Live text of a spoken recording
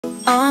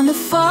On the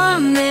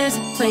farm there's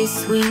a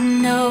place we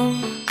know,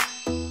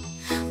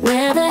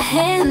 where the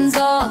hens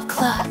all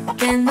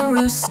cluck and the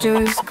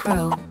roosters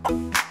crow.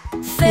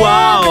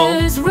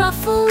 Feathers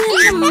ruffle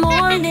in the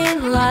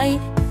morning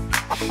light.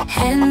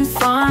 Hen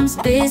Farm's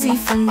busy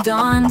from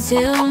dawn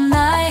till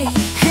night.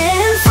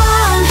 Hen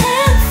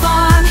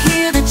Farm,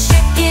 hear the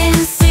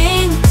chickens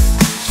sing,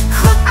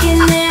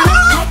 clucking and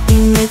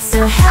pecking, it's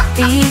a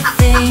happy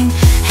thing.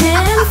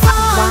 Hen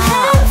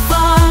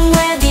Farm,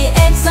 where the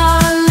eggs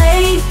are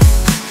laid.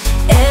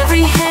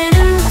 Every hen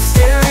and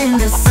rooster in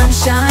the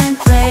sunshine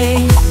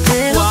play.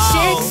 Little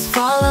chicks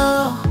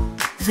follow,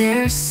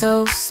 they're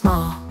so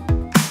small,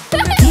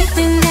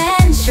 peeping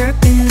and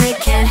chirping, they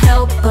can't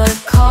help but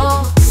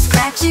call.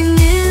 Scratching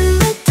in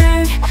the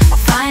dirt,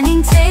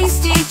 finding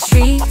tasty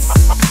treats.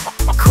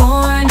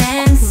 Corn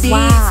and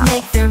seeds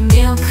make their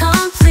meal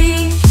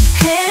complete.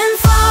 Hen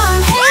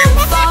Farm,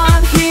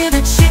 hear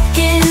the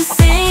chickens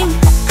sing,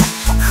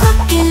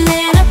 clucking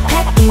and a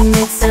pecking,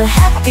 it's a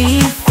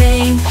happy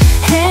thing.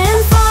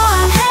 Hen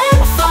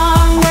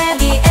Farm, where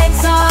the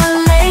eggs are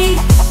laid.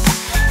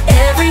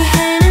 Every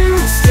hen and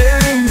rooster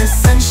in the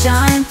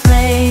sunshine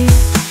play.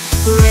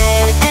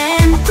 Red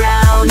and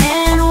brown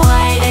and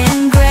white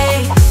and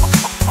gray,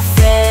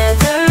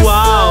 feathers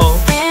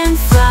fluff and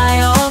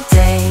fly all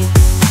day.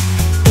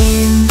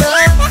 In the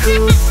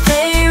coop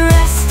they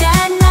rest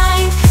at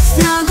night,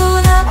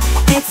 snuggled up,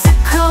 it's a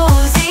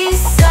cozy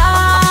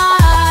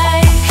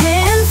sight.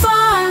 Hen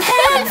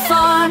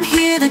Farm,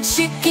 hear the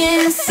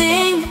chickens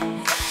sing,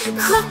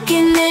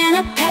 clucking and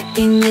a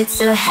pecking,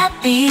 it's a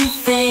happy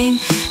thing.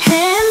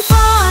 Hen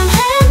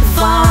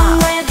Farm,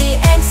 where the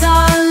eggs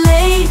are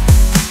laid.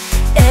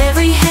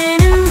 Every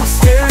hen and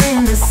rooster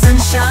in the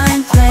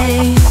sunshine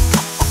play.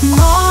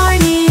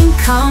 Morning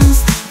comes